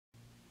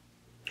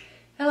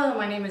Hello,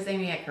 my name is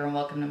Amy Ecker and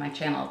welcome to my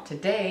channel.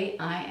 Today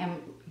I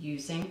am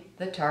using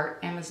the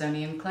Tarte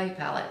Amazonian Clay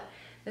Palette.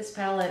 This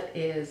palette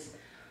is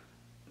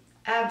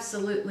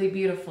absolutely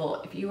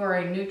beautiful. If you are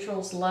a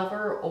neutrals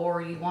lover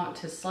or you want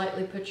to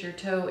slightly put your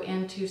toe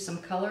into some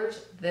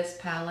colors, this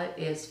palette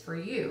is for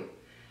you.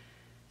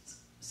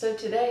 So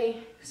today,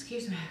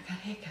 excuse me, I've got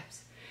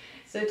hiccups.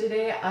 So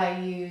today I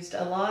used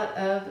a lot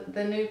of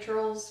the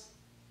neutrals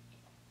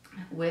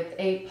with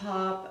a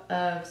pop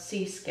of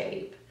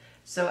Seascape.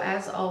 So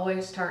as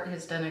always, Tarte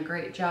has done a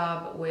great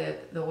job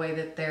with the way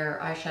that their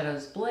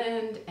eyeshadows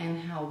blend and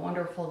how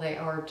wonderful they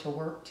are to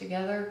work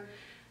together.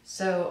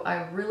 So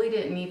I really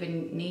didn't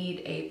even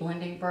need a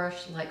blending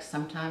brush, like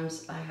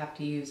sometimes I have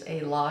to use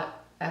a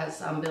lot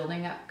as I'm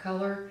building up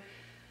color.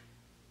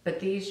 But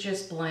these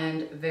just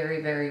blend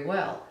very, very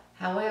well.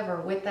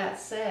 However, with that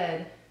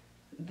said,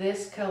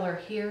 this color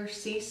here,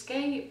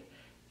 Seascape,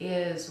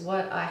 is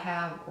what I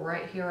have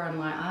right here on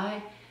my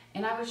eye.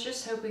 And I was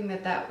just hoping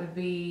that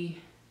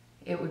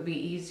it would be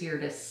easier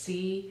to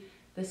see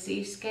the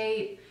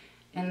Seascape,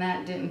 and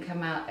that didn't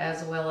come out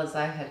as well as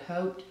I had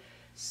hoped.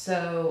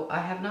 So I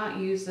have not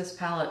used this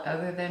palette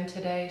other than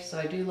today, so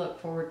I do look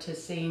forward to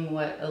seeing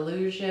what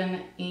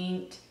Illusion,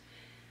 Inked,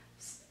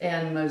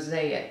 and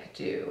Mosaic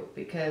do,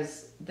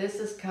 because this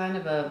is kind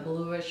of a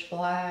bluish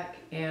black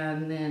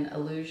and then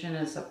Illusion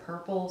is a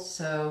purple,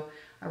 so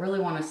I really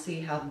want to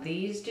see how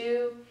these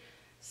do,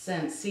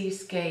 since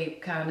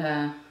Seascape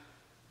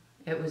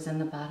it was in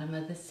the bottom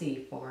of the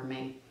sea for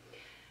me.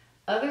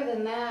 Other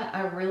than that,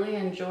 I really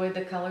enjoyed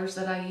the colors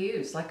that I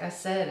used. Like I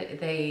said,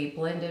 they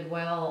blended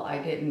well. I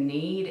didn't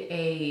need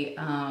a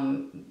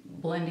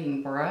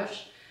blending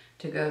brush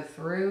to go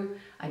through.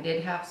 I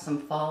did have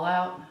some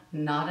fallout,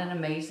 not an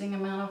amazing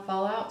amount of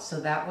fallout, so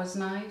that was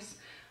nice.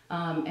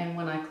 And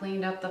when I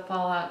cleaned up the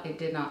fallout, it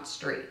did not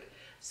streak.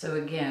 So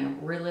again,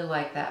 really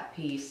like that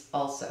piece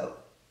also.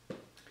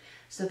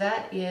 So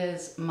that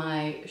is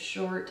my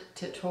short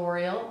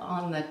tutorial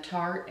on the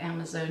Tarte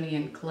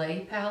Amazonian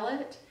Clay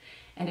Palette.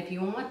 And if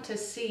you want to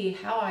see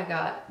how I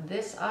got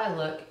this eye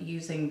look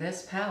using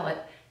this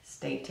palette,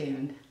 stay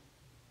tuned.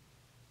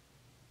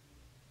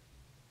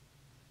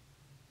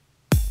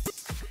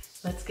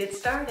 Let's get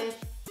started.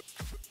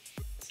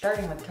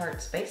 Starting with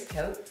Tarte's base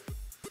coat.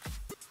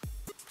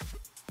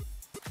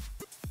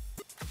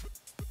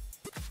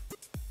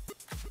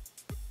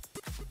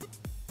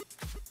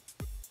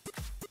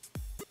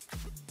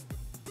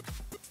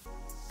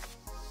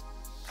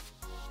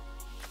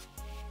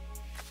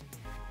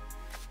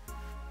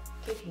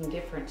 Taking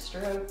different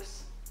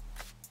strokes.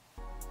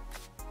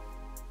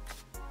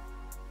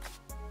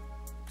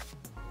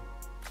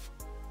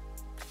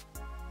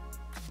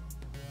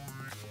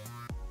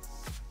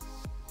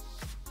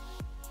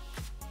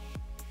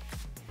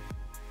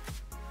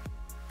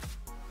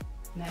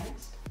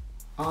 Next,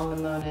 on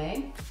the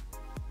Monet.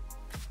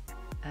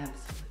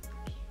 Absolutely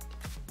cute.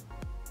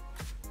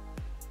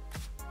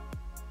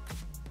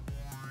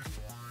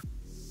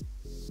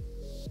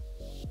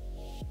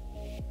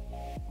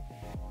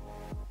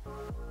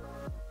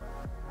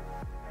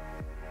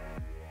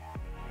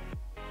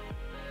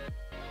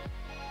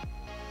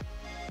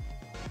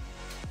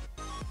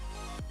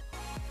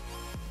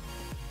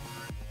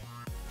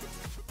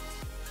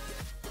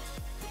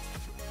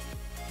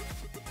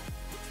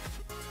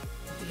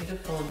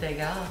 Beautiful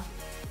Degas.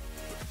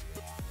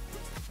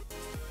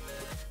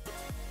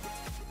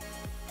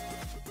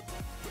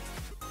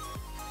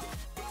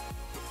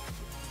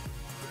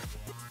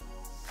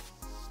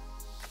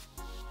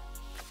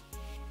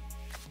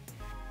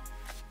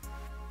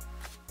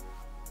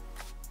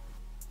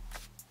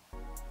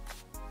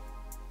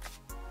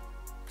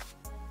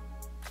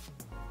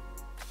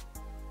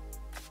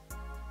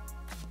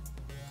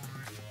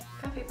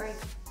 Coffee break.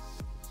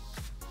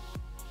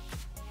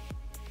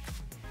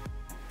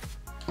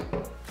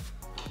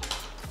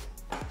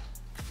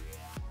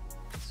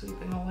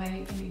 Sweeping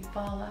away any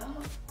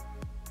fallout.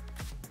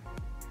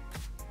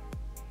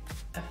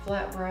 A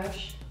flat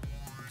brush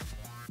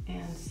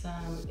and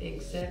some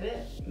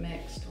Exhibit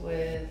mixed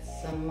with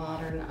some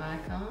Modern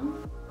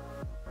Icon.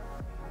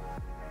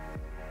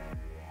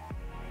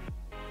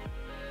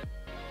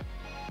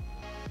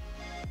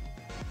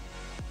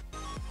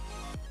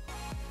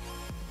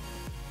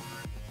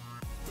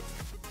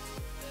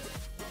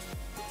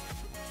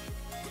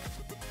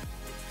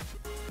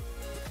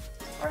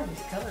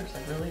 These colors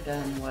have really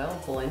done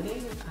well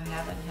blending. I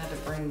haven't had to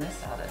bring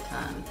this out a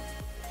ton.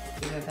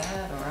 Either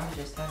that or I'm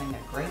just having a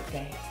great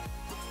day.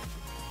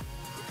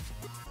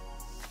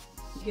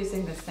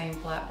 Using the same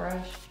flat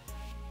brush,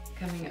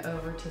 coming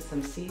over to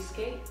some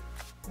Seascape,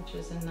 which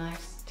is a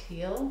nice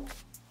teal.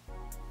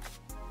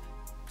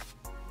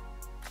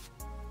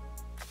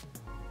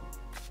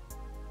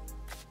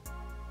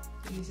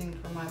 Using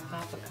for my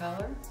pop of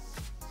color.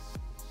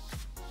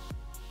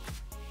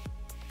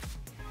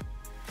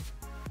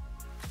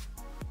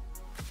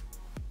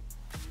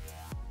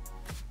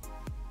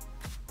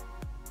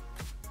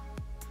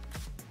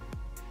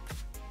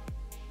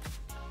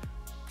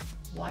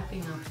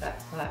 wiping off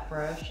that flat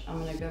brush, I'm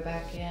going to go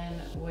back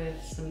in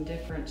with some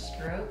different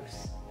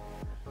strokes.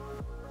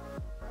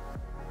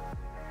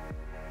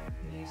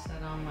 Use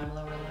that on my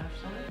lower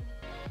lash line.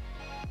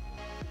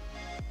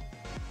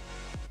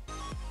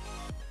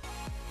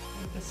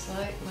 With a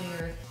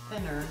slightly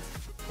thinner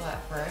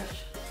flat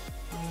brush,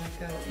 I'm going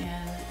to go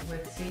in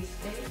with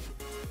Seascape.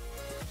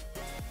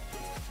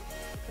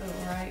 Go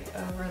right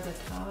over the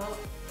top,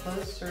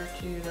 closer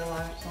to the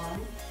lash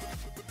line.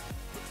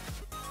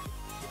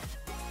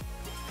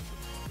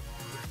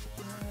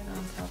 Right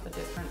on top of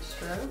different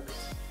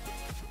strokes.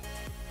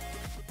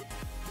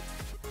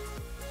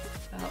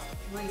 About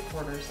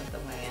 3/4 of the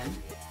way in.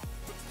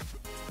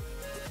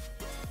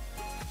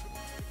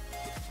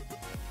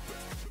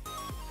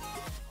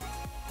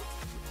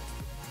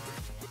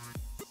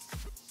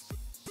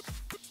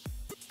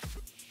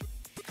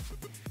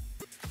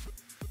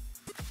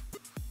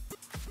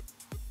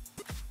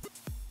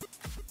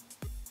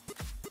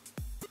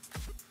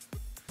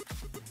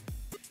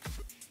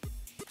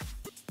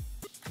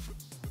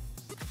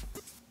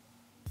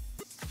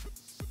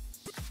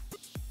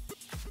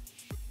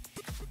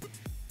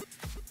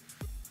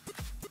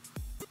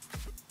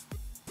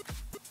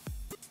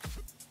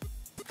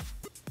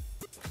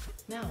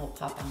 Now we'll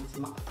pop on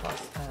some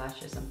false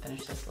eyelashes and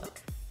finish this look.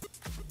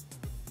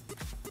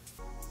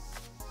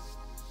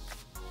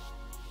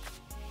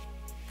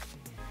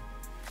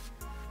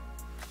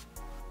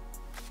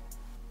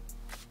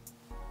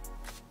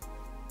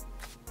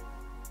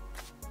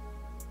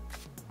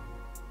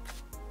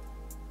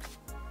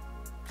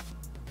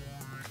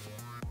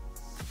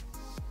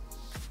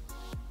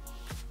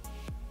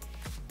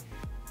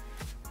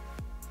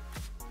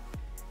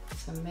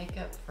 Some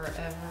Makeup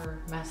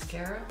Forever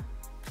mascara.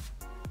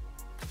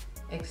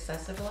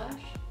 Excessive lash.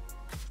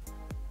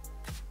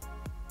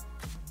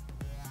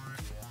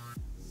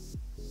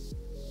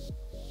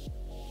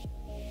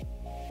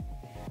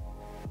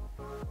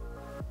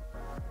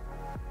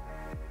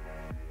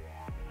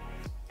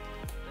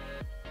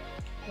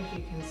 As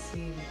you can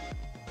see,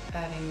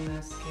 adding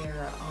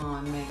mascara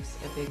on makes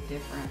a big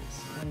difference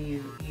when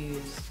you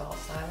use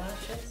false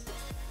eyelashes.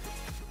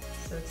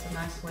 So it's a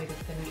nice way to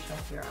finish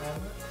off your eye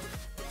look,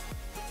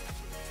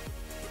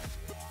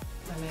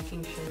 by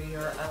making sure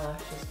your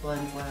eyelashes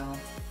blend well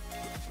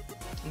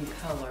in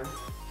color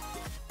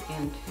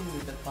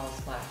into the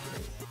false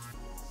lashes.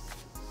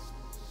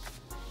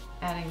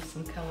 Adding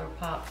some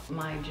ColourPop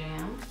My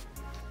Jam.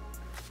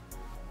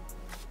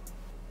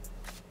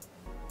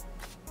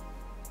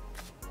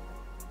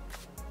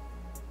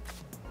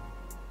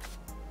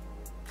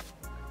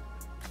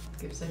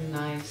 Gives a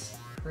nice,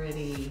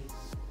 pretty,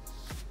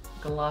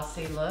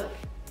 glossy look.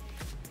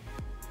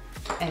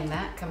 And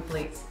that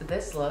completes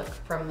this look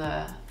from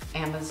the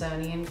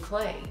Amazonian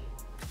clay.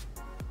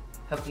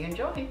 Hope you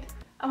enjoyed.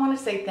 I want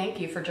to say thank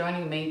you for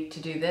joining me to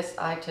do this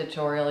eye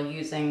tutorial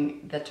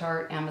using the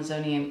Tarte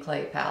Amazonian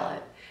clay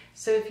palette.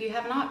 So if you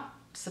have not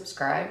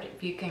subscribed,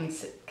 if you can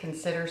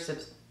consider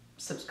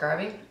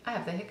subscribing, I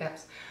have the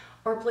hiccups,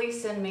 or please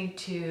send me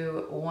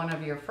to one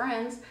of your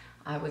friends,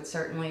 I would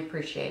certainly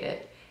appreciate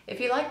it.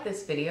 If you like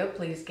this video,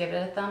 please give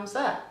it a thumbs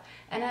up.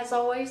 And as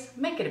always,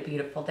 make it a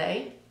beautiful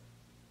day.